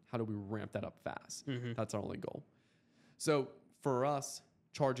simply, how do we ramp that up fast? That's our only goal. So for us,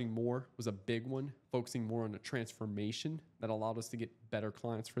 charging more was a big one, focusing more on the transformation that allowed us to get better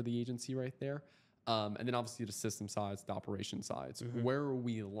clients for the agency right there. And then obviously the system sides, the operation sides. Where are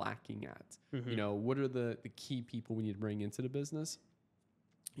we lacking at? You know, what are the key people we need to bring into the business?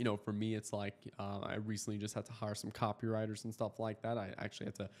 You know, for me, it's like I recently just had to hire some copywriters and stuff like that. I actually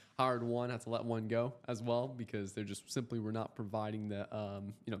had to hire one, had to let one go as well because they're just simply were not providing the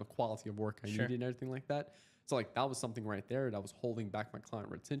you know, the quality of work I needed and everything like that. So like that was something right there that was holding back my client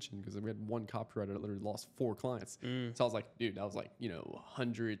retention because we had one copywriter that literally lost 4 clients. So I was like, dude, that was like, you know,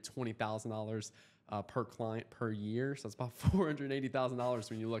 $120,000 per client per year. So it's about $480,000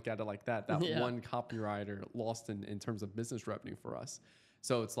 when you look at it like that. That one copywriter lost in terms of business revenue for us.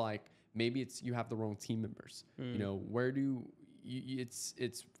 So it's like, maybe it's, you have the wrong team members, you know, where do you,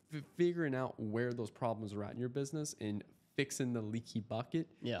 it's figuring out where those problems are at in your business and fixing the leaky bucket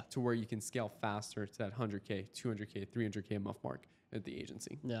to where you can scale faster to that 100K, 200K, 300K a month mark at the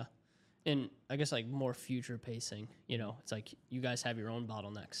agency. Yeah. And I guess like more future pacing, you know, it's like you guys have your own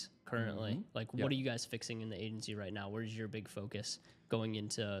bottlenecks currently. Like what are you guys fixing in the agency right now? Where's your big focus going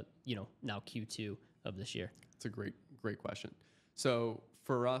into, you know, now Q2 of this year? It's a great question. So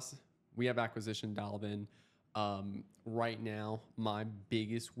for us, we have acquisition dialed in. Right now, my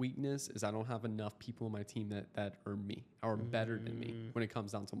biggest weakness is I don't have enough people on my team that are me or better than me when it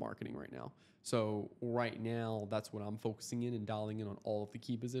comes down to marketing right now. So right now, that's what I'm focusing in and dialing in on all of the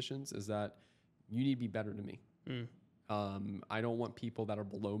key positions is that you need to be better than me. I don't want people that are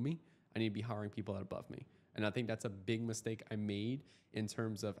below me. I need to be hiring people that are above me. And I think that's a big mistake I made in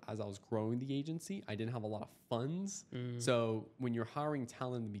terms of as I was growing the agency, I didn't have a lot of funds. So when you're hiring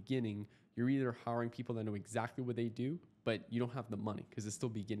talent in the beginning, you're either hiring people that know exactly what they do, but you don't have the money because it's still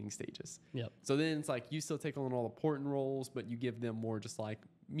beginning stages. So then it's like you still take on all the important roles, but you give them more just like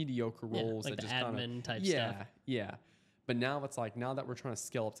mediocre roles. Like that the just admin type stuff. Yeah. But now it's like, now that we're trying to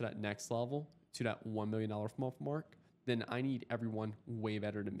scale up to that next level, to that $1 million per month mark, then I need everyone way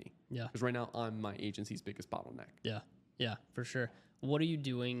better than me. Because right now I'm my agency's biggest bottleneck. Yeah, for sure. What are you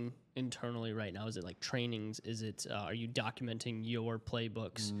doing internally right now? Is it like trainings? Is it, are you documenting your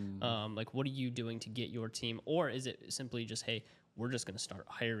playbooks? Like what are you doing to get your team? Or is it simply just, hey, we're just going to start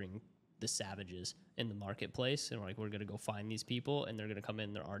hiring the savages in the marketplace. And we're going to go find these people and they're going to come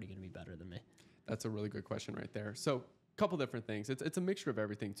in. They're already going to be better than me. That's a really good question right there. So a couple different things. It's a mixture of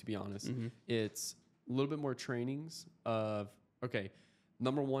everything, to be honest. It's a little bit more trainings of, okay,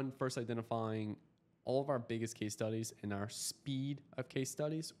 number one, first identifying all of our biggest case studies and our speed of case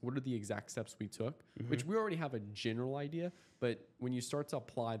studies. What are the exact steps we took, which we already have a general idea, but when you start to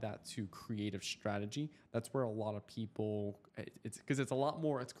apply that to creative strategy, that's where a lot of people, it's because it's a lot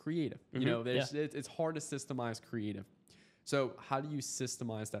more, it's creative. You know, it's hard to systemize creative. So how do you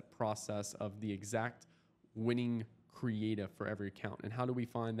systemize that process of the exact winning creative for every account, and how do we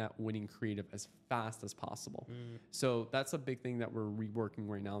find that winning creative as fast as possible? So that's a big thing that we're reworking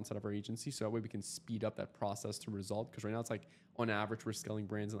right now inside of our agency, so that way we can speed up that process to result, because right now it's like on average we're scaling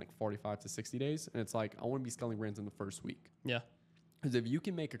brands in like 45 to 60 days, and it's like I want to be scaling brands in the first week. Because if you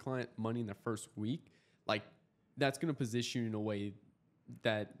can make a client money in the first week, like that's going to position you in a way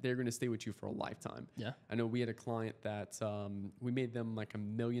that they're going to stay with you for a lifetime. I know we had a client that we made them like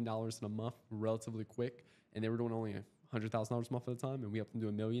 $1 million in a month relatively quick, and they were doing only $100,000 a month at the time, and we helped them do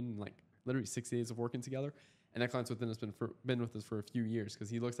 $1 million in like literally 60 days of working together. And that client's been with us for a few years, because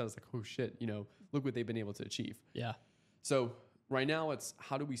he looks at us like, oh shit, you know, look what they've been able to achieve. So right now it's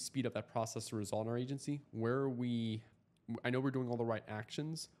how do we speed up that process to result in our agency? Where are we? I know we're doing all the right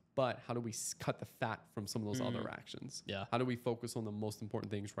actions, but how do we cut the fat from some of those other actions? How do we focus on the most important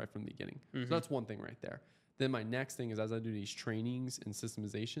things right from the beginning? So that's one thing right there. Then my next thing is, as I do these trainings and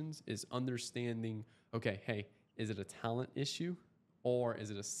systemizations, is understanding, okay, hey, is it a talent issue or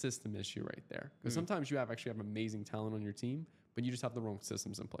is it a system issue right there? Because sometimes you actually have amazing talent on your team, but you just have the wrong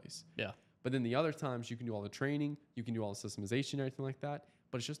systems in place. But then the other times you can do all the training, you can do all the systemization and everything like that,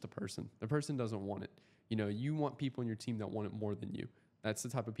 but it's just a person. The person doesn't want it. You know, you want people on your team that want it more than you. That's the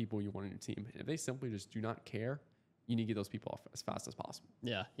type of people you want on your team. And if they simply just do not care, you need to get those people off as fast as possible.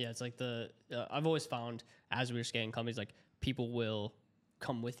 It's like I've always found as we're scaling companies, like people will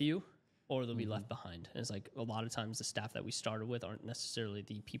come with you or they'll be left behind. And it's like a lot of times the staff that we started with aren't necessarily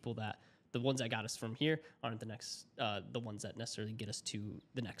the people the ones that got us from here aren't the ones that necessarily get us to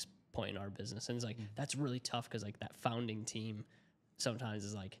the next point in our business. And it's like, that's really tough, because like that founding team sometimes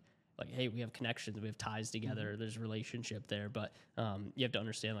is like, hey, we have connections, we have ties together, there's relationship there, but you have to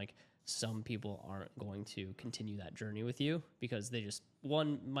understand, like, some people aren't going to continue that journey with you because they just,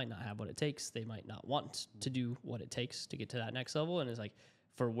 one, might not have what it takes. They might not want to do what it takes to get to that next level. And it's like,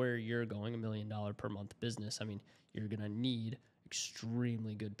 for where you're going, $1 million per month business, I mean, you're going to need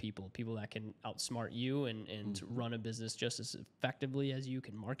extremely good people that can outsmart you and run a business just as effectively as you,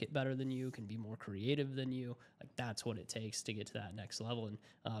 can market better than you, can be more creative than you. Like, that's what it takes to get to that next level. And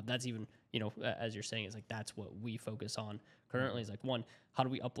that's even, as you're saying, it's like, that's what we focus on currently, is like, one, how do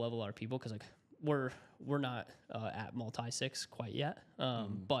we up level our people? Cause like we're not at multi-6 quite yet.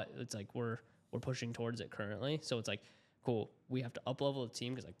 But it's like, we're pushing towards it currently. So it's like, cool, we have to up level the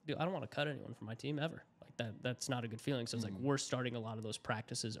team. Cause like, dude, I don't want to cut anyone from my team ever. That's not a good feeling. So it's like, we're starting a lot of those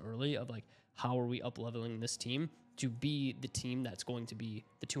practices early of like, how are we up leveling this team to be the team that's going to be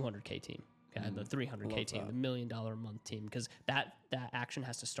the 200K team, okay? The 300K team, the $1 million a month team, because that action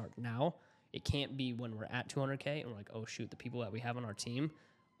has to start now. It can't be when we're at 200K and we're like, oh shoot, the people that we have on our team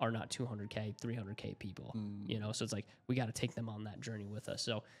are not 200K, 300K people, So it's like, we got to take them on that journey with us.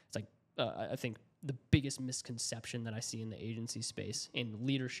 So it's like, I think the biggest misconception that I see in the agency space and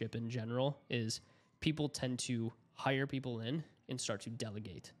leadership in general is people tend to hire people in and start to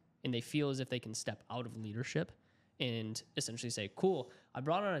delegate. And they feel as if they can step out of leadership and essentially say, cool, I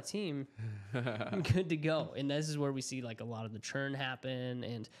brought on a team, I'm good to go. And this is where we see like a lot of the churn happen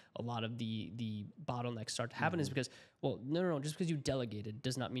and a lot of the bottlenecks start to happen is because, well, no, just because you delegated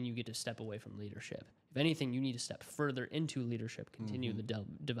does not mean you get to step away from leadership. If anything, you need to step further into leadership, continue the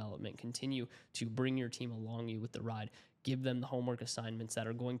development, continue to bring your team along you with the ride, give them the homework assignments that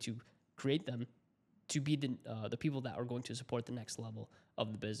are going to create them to be the people that are going to support the next level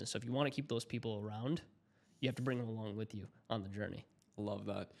of the business. So if you want to keep those people around, you have to bring them along with you on the journey. Love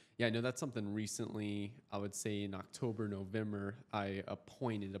that. Yeah, I know that's something recently, I would say in October, November, I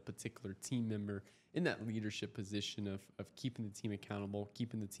appointed a particular team member in that leadership position of keeping the team accountable,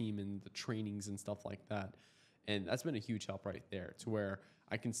 keeping the team in the trainings and stuff like that. And that's been a huge help right there, to where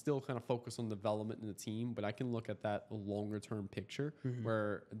I can still kind of focus on development in the team, but I can look at that longer term picture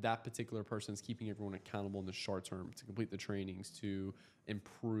where that particular person is keeping everyone accountable in the short term to complete the trainings, to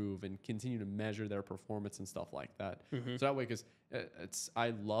improve and continue to measure their performance and stuff like that. So that way, because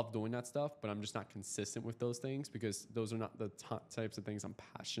I love doing that stuff, but I'm just not consistent with those things because those are not the types of things I'm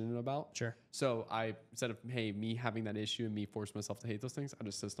passionate about. Sure. So I, instead of, hey, me having that issue and me force myself to hate those things, I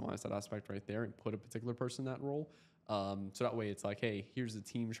just systemize that aspect right there and put a particular person in that role. So that way it's like, hey, here's the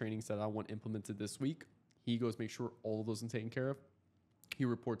team trainings that I want implemented this week. He goes, make sure all of those are taken care of. He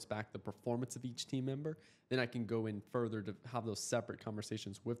reports back the performance of each team member. Then I can go in further to have those separate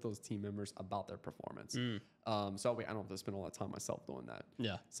conversations with those team members about their performance. So that way I don't have to spend all that time myself doing that.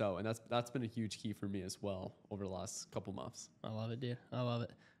 Yeah. So, and that's been a huge key for me as well over the last couple months. I love it, dude. I love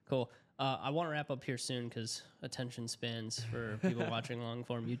it. Cool. I want to wrap up here soon because attention spans for people watching long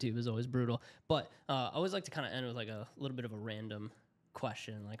form YouTube is always brutal. But I always like to kind of end with like a little bit of a random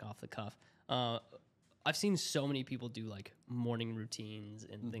question, like off the cuff. I've seen so many people do like morning routines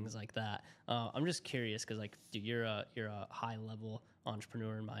and things like that. I'm just curious because like, dude, you're a high level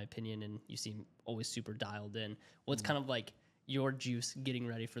entrepreneur in my opinion, and you seem always super dialed in. What's kind of like your juice getting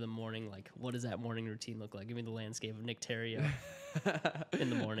ready for the morning? Like, what does that morning routine look like? Give me the landscape of Nick Theriot in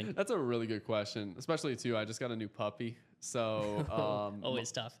the morning. That's a really good question, especially too. I just got a new puppy, so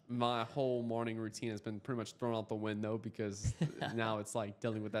always tough. My whole morning routine has been pretty much thrown out the window because now it's like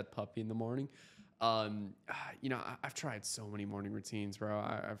dealing with that puppy in the morning. I've tried so many morning routines, bro.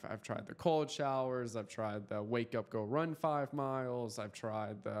 I've tried the cold showers. I've tried the wake up, go run 5 miles. I've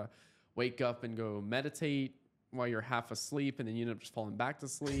tried the wake up and go meditate while you're half asleep and then you end up just falling back to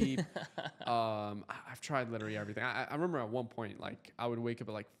sleep. I've tried literally everything. I remember at one point, like I would wake up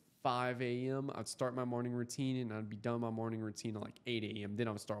at like 5 a.m. I'd start my morning routine and I'd be done my morning routine at like 8 a.m. Then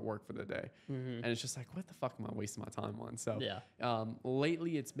I would start work for the day. And it's just like, what the fuck am I wasting my time on? So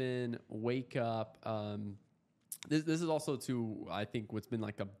lately it's been wake up. This is also too, I think what's been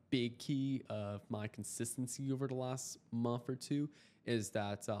like a big key of my consistency over the last month or two is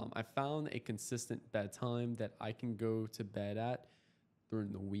that I found a consistent bedtime that I can go to bed at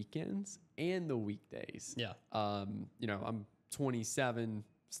during the weekends and the weekdays. Yeah. I'm 27,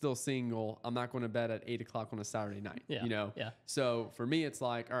 still single. I'm not going to bed at 8 o'clock on a Saturday night. Yeah. So for me, it's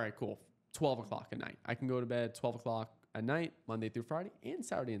like, all right, cool. 12 o'clock at night. I can go to bed 12 o'clock at night, Monday through Friday, and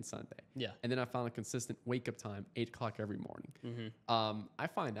Saturday and Sunday. Yeah. And then I found a consistent wake up time, 8 o'clock every morning. I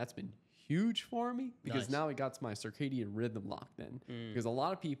find that's been huge for me because now it got my circadian rhythm locked in. Because a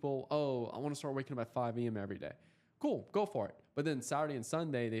lot of people, I want to start waking up at 5 a.m. every day. cool, go for it. But then Saturday and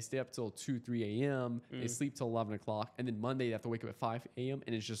Sunday, they stay up till 2, 3 a.m. They sleep till 11 o'clock. And then Monday, they have to wake up at 5 a.m.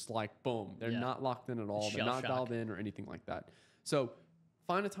 And it's just like, boom, they're not locked in at all. They're not dialed in or anything like that. So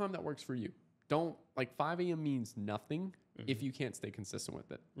find a time that works for you. Don't, like 5 a.m. means nothing if you can't stay consistent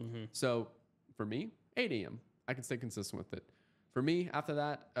with it. So for me, 8 a.m., I can stay consistent with it. For me, after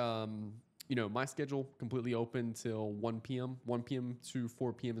that, you know, my schedule completely open till 1 p.m. 1 p.m. to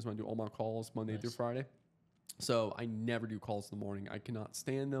 4 p.m. is when I do all my calls Monday through Friday. So I never do calls in the morning. I cannot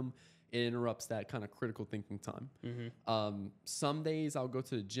stand them. It interrupts that kind of critical thinking time. Some days I'll go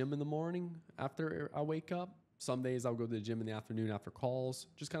to the gym in the morning after I wake up. Some days I'll go to the gym in the afternoon after calls.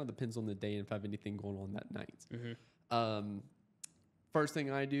 Just kind of depends on the day and if I have anything going on that night. First thing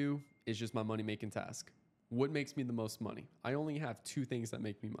I do is just my money making task. What makes me the most money? I only have 2 things that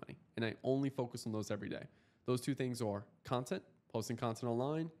make me money, and I only focus on those every day. Those 2 things are content, posting content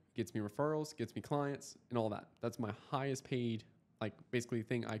online, gets me referrals, gets me clients, and all that. That's my highest paid, like basically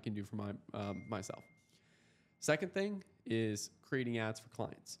thing I can do for myself. Second thing is creating ads for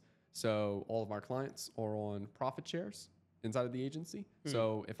clients. So all of our clients are on profit shares inside of the agency.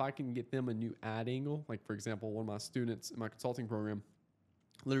 So if I can get them a new ad angle, like for example, one of my students in my consulting program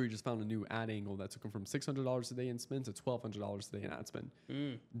literally just found a new ad angle that took him from $600 a day in spend to $1,200 a day in ad spend,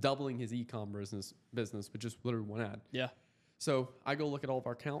 doubling his e-com business with just literally one ad. Yeah. So I go look at all of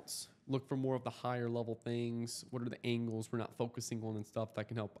our accounts, look for more of the higher level things. What are the angles we're not focusing on and stuff that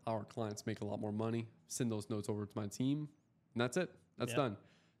can help our clients make a lot more money? Send those notes over to my team, and that's it. That's done.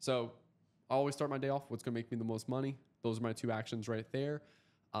 So I always start my day off. What's going to make me the most money? Those are my 2 actions right there.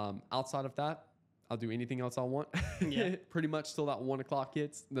 Outside of that, I'll do anything else I want. Pretty much till that 1 o'clock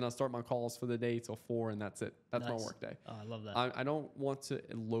hits. Then I'll start my calls for the day till 4, and that's it. That's my work day. Oh, I love that. I don't want to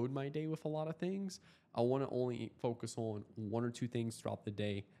load my day with a lot of things. I want to only focus on 1 or 2 things throughout the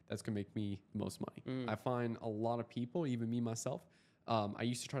day that's going to make me the most money. I find a lot of people, even me myself, I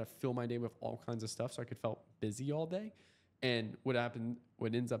used to try to fill my day with all kinds of stuff so I could feel busy all day. And what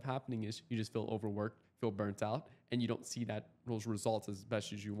ends up happening is you just feel overworked, feel burnt out, and you don't see those results as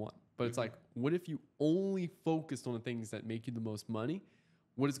best as you want. But it's like, what if you only focused on the things that make you the most money?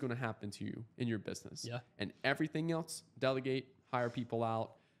 What is going to happen to you in your business? Yeah. And everything else, delegate, hire people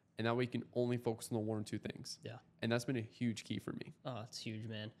out, and that way you can only focus on the 1 or 2 things. Yeah. And that's been a huge key for me. Oh, it's huge,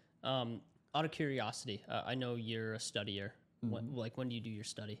 man. Out of curiosity, I know you're a studier. When do you do your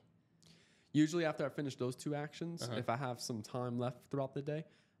study? Usually after I finish those 2 actions, if I have some time left throughout the day,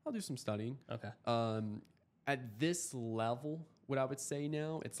 I'll do some studying. Okay. At this level, what I would say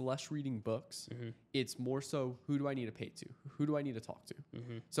now, it's less reading books. It's more so, who do I need to pay to? Who do I need to talk to?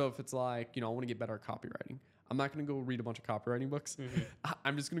 So if it's like, you know, I want to get better at copywriting, I'm not going to go read a bunch of copywriting books.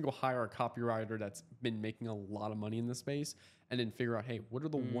 I'm just going to go hire a copywriter that's been making a lot of money in this space and then figure out, hey, what are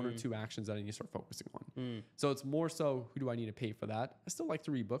the 1 or 2 actions that I need to start focusing on? So it's more so, who do I need to pay for that? I still like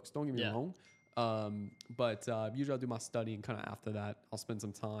to read books, don't get me wrong. But usually I'll do my studying kind of after that. I'll spend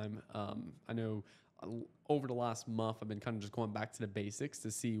some time. I know over the last month, I've been kind of just going back to the basics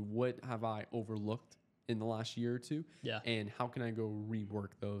to see what have I overlooked in the last year or 2, and how can I go rework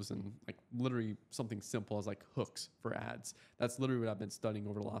those, and like literally something simple as like hooks for ads. That's literally what I've been studying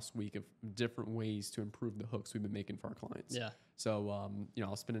over the last week, of different ways to improve the hooks we've been making for our clients. Yeah. So you know,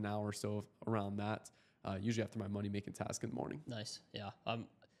 I'll spend an hour or so around that, usually after my money making task in the morning. Nice. Yeah.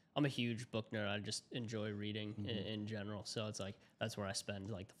 I'm a huge book nerd. I just enjoy reading in general. So it's like, that's where I spend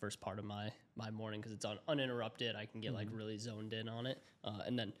like the first part of my morning, because it's uninterrupted. I can get like really zoned in on it.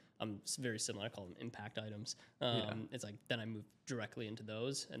 And then I'm very similar. I call them impact items. It's like, then I move directly into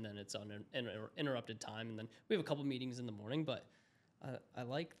those, and then it's on an interrupted time. And then we have a couple meetings in the morning, but I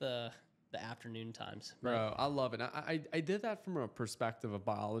like the afternoon times. Bro, I love it. I did that from a perspective of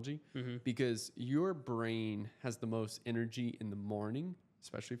biology, because your brain has the most energy in the morning,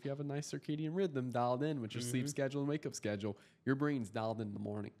 especially if you have a nice circadian rhythm dialed in with your sleep schedule and wake up schedule. Your brain's dialed in the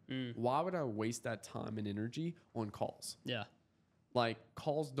morning. Why would I waste that time and energy on calls? Yeah. Like,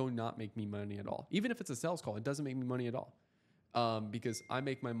 calls do not make me money at all. Even if it's a sales call, it doesn't make me money at all. Because I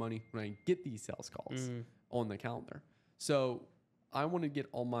make my money when I get these sales calls on the calendar. So I want to get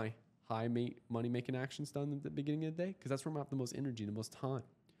all my money making actions done at the beginning of the day, because that's where I have the most energy and the most time.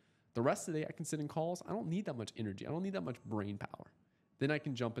 The rest of the day, I can sit in calls. I don't need that much energy. I don't need that much brain power. Then I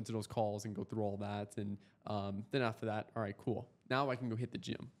can jump into those calls and go through all that. And then after that, all right, cool. Now I can go hit the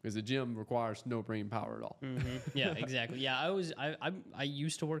gym, because the gym requires no brain power at all. Yeah, exactly. Yeah, I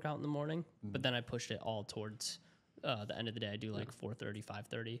used to work out in the morning, but then I pushed it all towards the end of the day. I do like 4:30,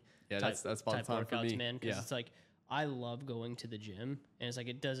 5:30. Yeah, that's about time for me, man. Because it's like, I love going to the gym, and it's like,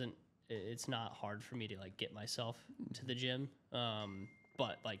 it's not hard for me to like get myself to the gym.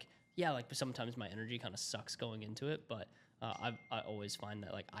 But like, yeah, like sometimes my energy kind of sucks going into it, but I always find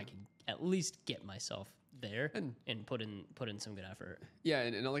that like I can at least get myself there and put in some good effort. Yeah,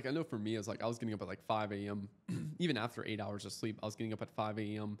 and like I know for me, it's like I was getting up at like 5 a.m. Even after 8 hours of sleep, I was getting up at 5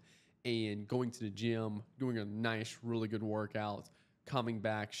 a.m. and going to the gym, doing a nice, really good workout, coming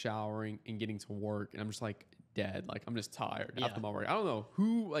back, showering, and getting to work, and I'm just like dead. Like I'm just tired after my work. I don't know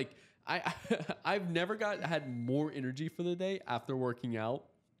who like I've never had more energy for the day after working out.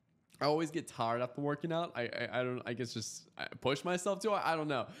 I always get tired after working out. I don't. I guess just I push myself to it. I don't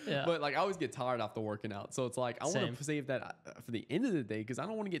know. Yeah. But like I always get tired after working out. So it's like I want to save that for the end of the day because I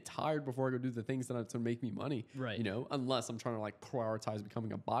don't want to get tired before I go do the things that are to make me money. Right. You know, unless I'm trying to like prioritize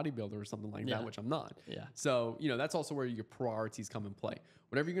becoming a bodybuilder or something like that, which I'm not. Yeah. So you know that's also where your priorities come in play.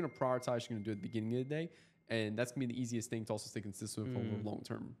 Whatever you're going to prioritize, you're going to do at the beginning of the day, and that's gonna be the easiest thing to also stay consistent with over a long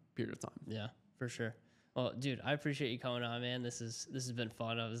term period of time. Yeah, for sure. Well, dude, I appreciate you coming on, man. This has been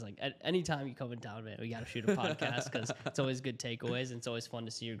fun. I was like, at any time you come in town, man, we got to shoot a podcast because it's always good takeaways and it's always fun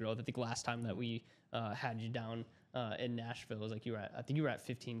to see your growth. I think last time that we had you down in Nashville, it was like I think you were at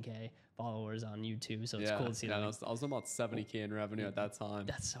 15K followers on YouTube, so it's cool to see that. I was about 70K in revenue at that time.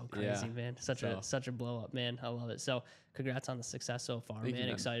 That's so crazy, man. Such a blow up, man. I love it. So congrats on the success so far, man.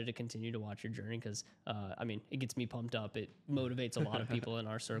 Excited to continue to watch your journey because I mean, it gets me pumped up. It motivates a lot of people in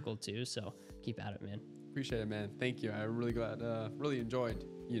our circle too. So keep at it, man. Appreciate it, man. Thank you. I really really enjoyed,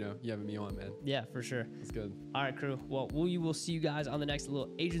 you having me on, man. Yeah, for sure. It's good. All right, crew. Well, we will see you guys on the next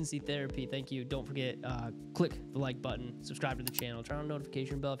little agency therapy. Thank you. Don't forget, click the like button, subscribe to the channel, turn on the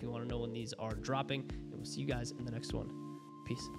notification bell if you want to know when these are dropping, and we'll see you guys in the next one. Peace.